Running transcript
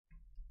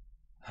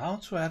How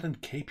to add a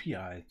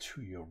KPI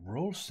to your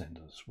role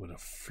centers with a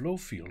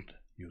FlowField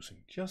using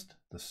just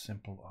the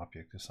simple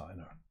object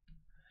designer.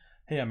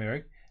 Hey, I'm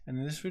Eric, and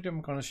in this video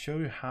I'm going to show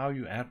you how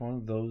you add one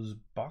of those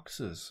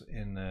boxes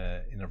in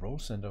a role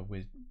center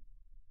with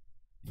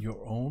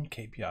your own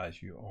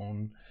KPIs, your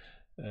own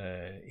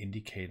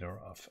indicator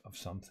of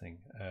something,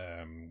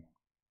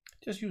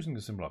 just using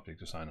the simple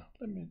object designer.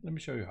 Let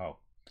me show you how.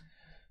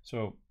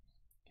 So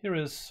here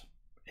is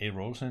a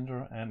role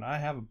center, and I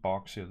have a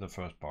box here, the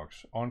first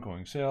box,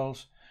 ongoing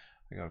sales.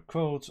 I got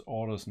quotes,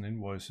 orders, and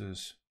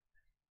invoices.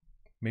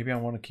 Maybe I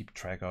want to keep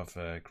track of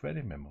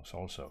credit memos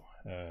also.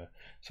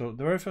 So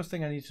the very first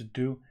thing I need to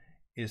do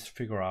is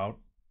figure out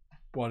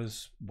what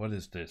is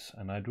this,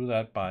 and I do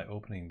that by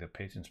opening the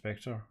page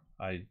inspector.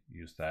 I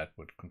use that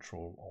with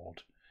Control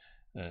Alt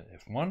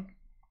F1.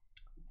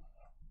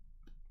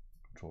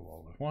 Control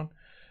Alt F1.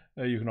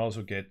 You can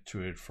also get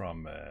to it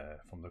from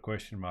the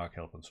question mark,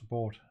 help and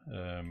support.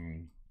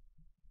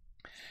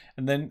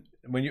 And then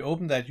when you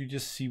open that, you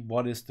just see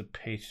what is the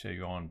page that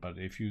you're on. But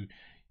if you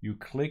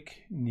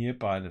click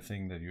nearby the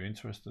thing that you're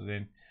interested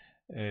in,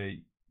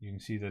 you can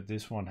see that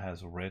this one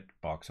has a red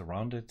box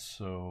around it.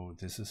 So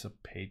this is a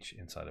page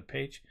inside a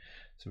page.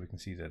 So we can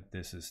see that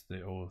this is the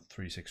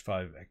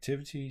 0365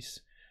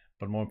 activities,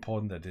 but more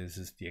important that this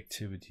is the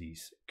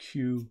activities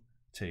queue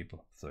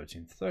table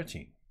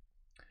 1313.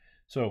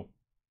 So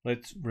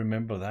let's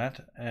remember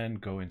that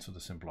and go into the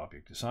simple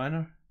object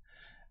designer,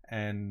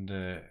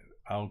 and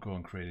I'll go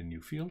and create a new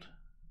field.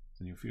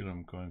 The new field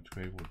I'm going to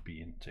create would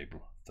be in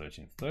table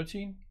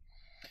 1313.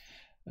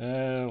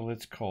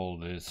 Let's call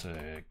this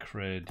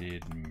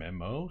credit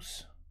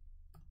memos,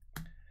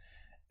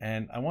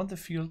 and I want the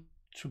field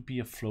to be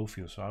a flow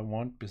field. So I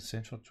want Business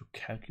Central to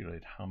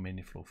calculate how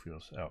many flow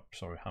fields,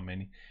 how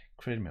many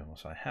credit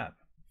memos I have.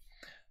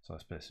 So I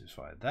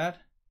specify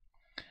that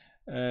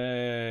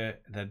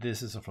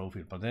this is a flow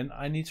field, but then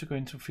I need to go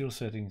into field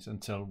settings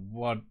and tell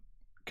what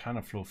kind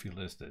of flow field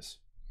is this.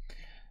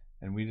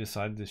 And we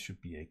decided this should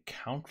be a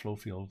count flow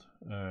field.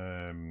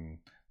 There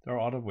are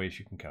other ways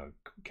you can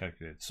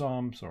calculate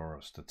sums or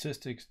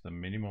statistics, the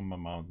minimum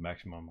amount,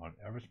 maximum amount,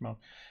 average amount.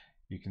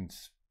 You can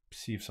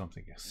see if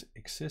something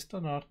exists or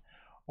not,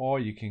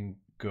 or you can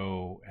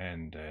go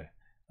and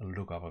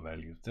look up a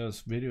value.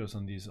 There's videos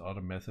on these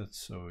other methods,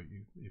 so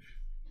if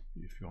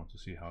you want to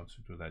see how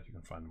to do that, you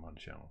can find them on the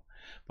channel.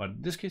 But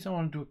in this case, I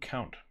want to do a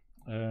count,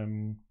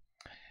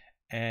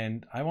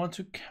 and I want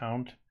to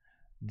count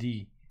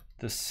the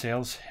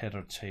sales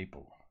header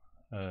table.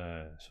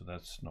 So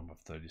that's number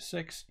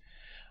 36.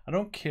 I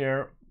don't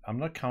care. I'm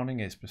not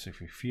counting a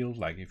specific field.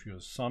 Like if you're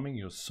summing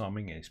a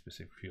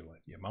specific field,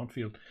 like the amount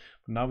field.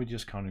 But now we're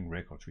just counting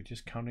records. We're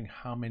just counting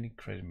how many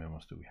credit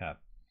memos do we have.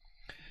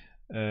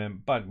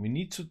 But we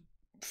need to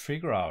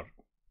figure out,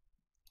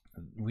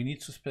 we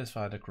need to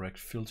specify the correct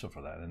filter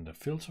for that. And the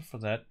filter for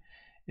that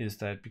is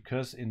that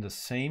because in the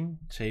same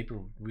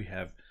table we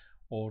have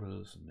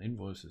orders and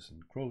invoices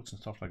and quotes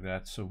and stuff like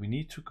that, so we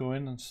need to go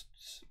in and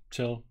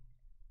tell,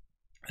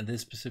 and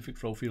this specific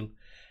flow field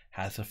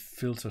has a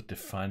filter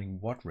defining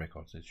what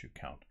records it should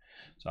count.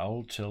 So I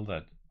will tell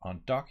that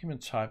on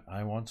document type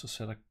I want to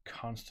set a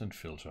constant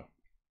filter.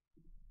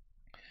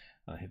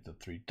 I hit the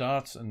three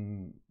dots,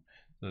 and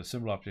the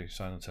simple object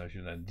designer tells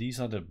you that these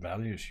are the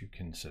values you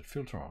can set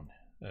filter on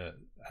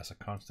as a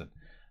constant.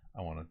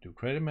 I want to do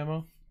credit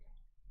memo,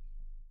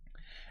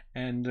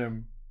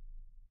 and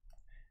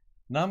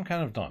now I'm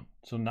kind of done.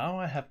 So now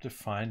I have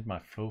defined my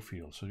flow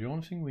field. So the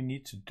only thing we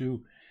need to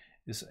do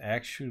is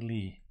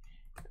actually,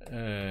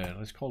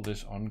 let's call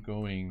this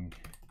ongoing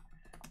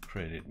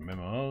credit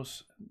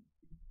memos.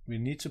 We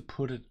need to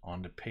put it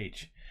on the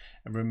page.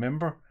 And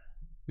remember,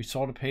 we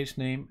saw the page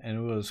name and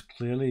it was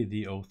clearly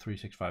the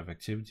 0365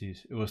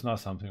 activities. It was not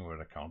something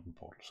with accountant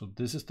portal. So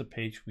this is the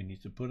page we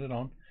need to put it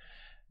on.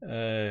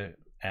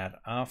 Add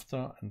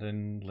after, and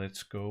then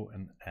let's go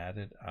and add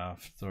it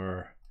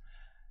after.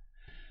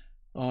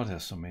 Oh,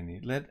 there's so many.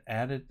 Let's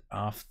add it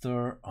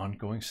after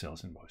ongoing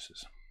sales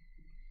invoices.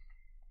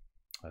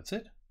 That's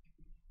it.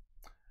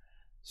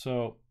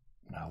 So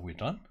now we're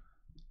done.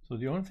 So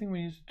the only thing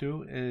we need to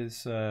do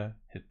is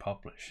hit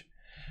publish.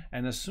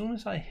 And as soon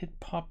as I hit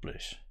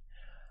publish,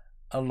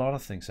 a lot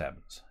of things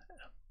happens.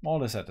 More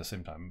or less at the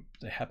same time.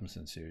 It happens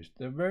in series.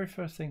 The very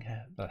first thing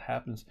that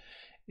happens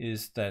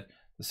is that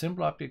the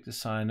simple object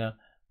designer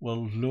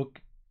will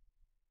look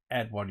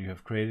at what you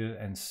have created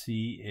and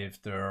see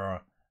if there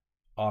are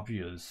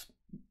obvious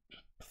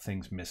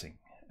things missing.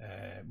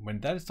 When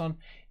that is done,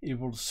 it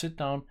will sit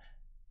down.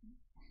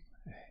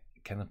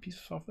 Can a piece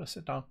of software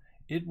sit down?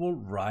 It will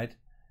write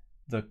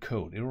the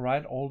code. It will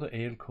write all the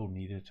AL code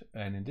needed.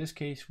 And in this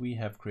case, we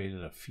have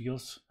created a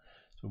fields.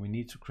 So we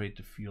need to create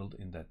the field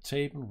in that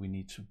table. We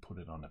need to put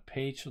it on a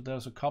page. So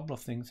there's a couple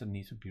of things that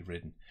need to be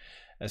written.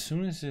 As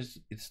soon as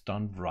it's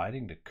done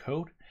writing the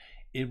code,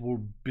 it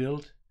will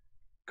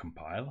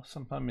compile.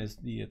 Sometimes is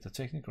the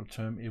technical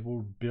term. It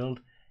will build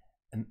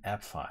an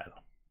app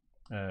file,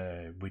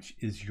 which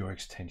is your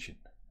extension.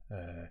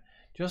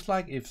 Just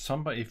like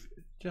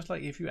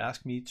if you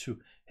ask me to,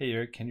 hey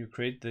Eric, can you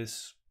create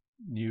this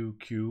new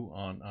queue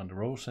on the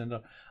role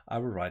center, I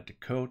will write the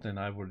code, and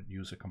I will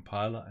use a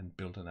compiler and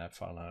build an app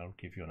file, and I'll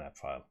give you an app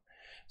file.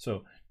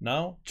 So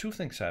now two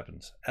things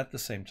happens at the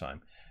same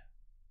time.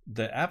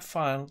 The app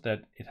file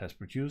that it has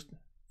produced,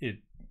 it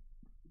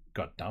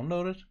got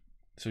downloaded.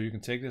 So you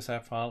can take this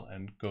app file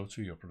and go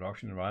to your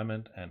production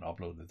environment and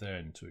upload it there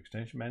into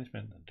extension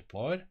management and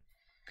deploy it.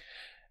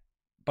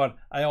 But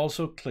I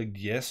also clicked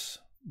yes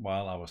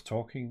while I was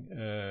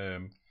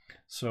talking.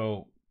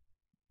 So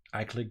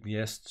I clicked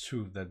yes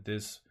to that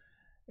this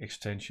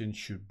extension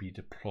should be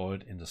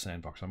deployed in the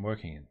sandbox I'm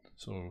working in.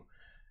 So,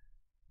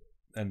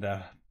 and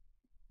that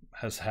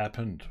has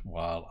happened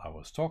while I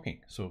was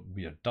talking. So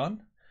we are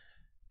done,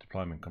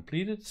 deployment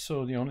completed.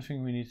 So the only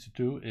thing we need to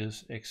do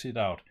is exit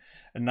out.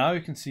 And now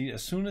you can see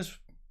as soon as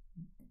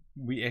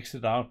we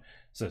exit out,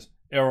 it says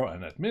error,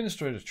 an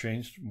administrator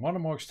changed one or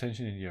more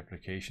extension in the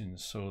application.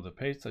 So the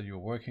page that you're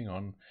working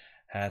on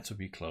had to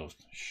be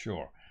closed.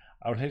 Sure.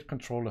 I would hit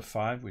Control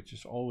F5, which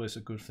is always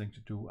a good thing to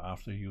do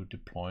after you're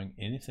deploying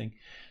anything.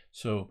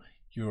 So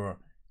your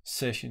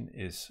session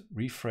is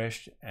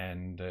refreshed,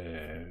 and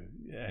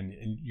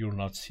you'll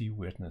not see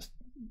weirdness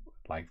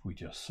like we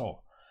just saw.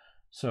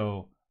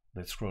 So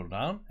let's scroll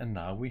down, and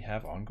now we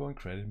have ongoing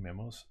credit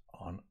memos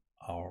on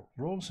our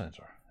role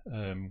center.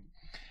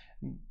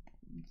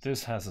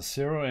 This has a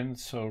 0 in it,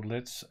 so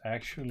let's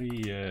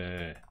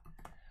actually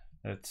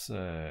let's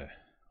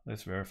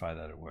verify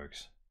that it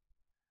works.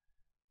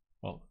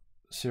 Well,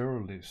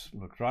 0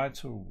 looks right,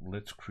 so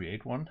let's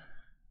create one.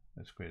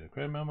 Let's create a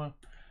credit memo.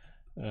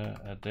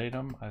 A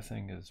datum, I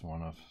think, is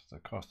one of the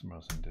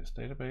customers in this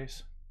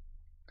database.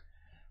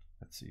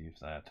 Let's see if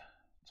that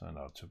turned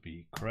out to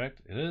be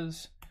correct. It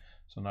is.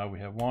 So now we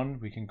have one.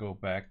 We can go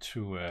back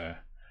to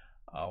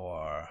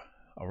our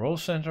role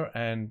center,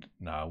 and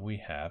now we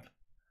have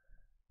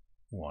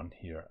one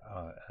here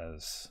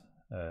as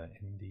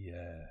in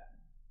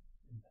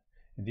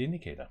the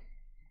indicator.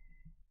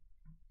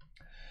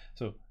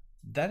 So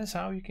that is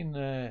how you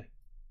can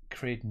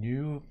create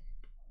new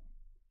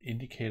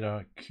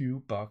indicator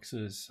queue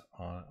boxes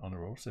on a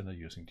role center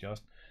using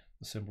just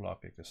the simple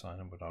object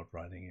designer without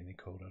writing any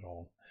code at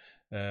all.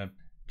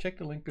 Check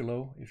the link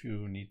below if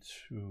you need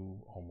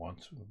to or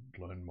want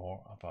to learn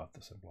more about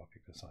the simple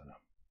object designer.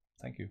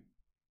 Thank you.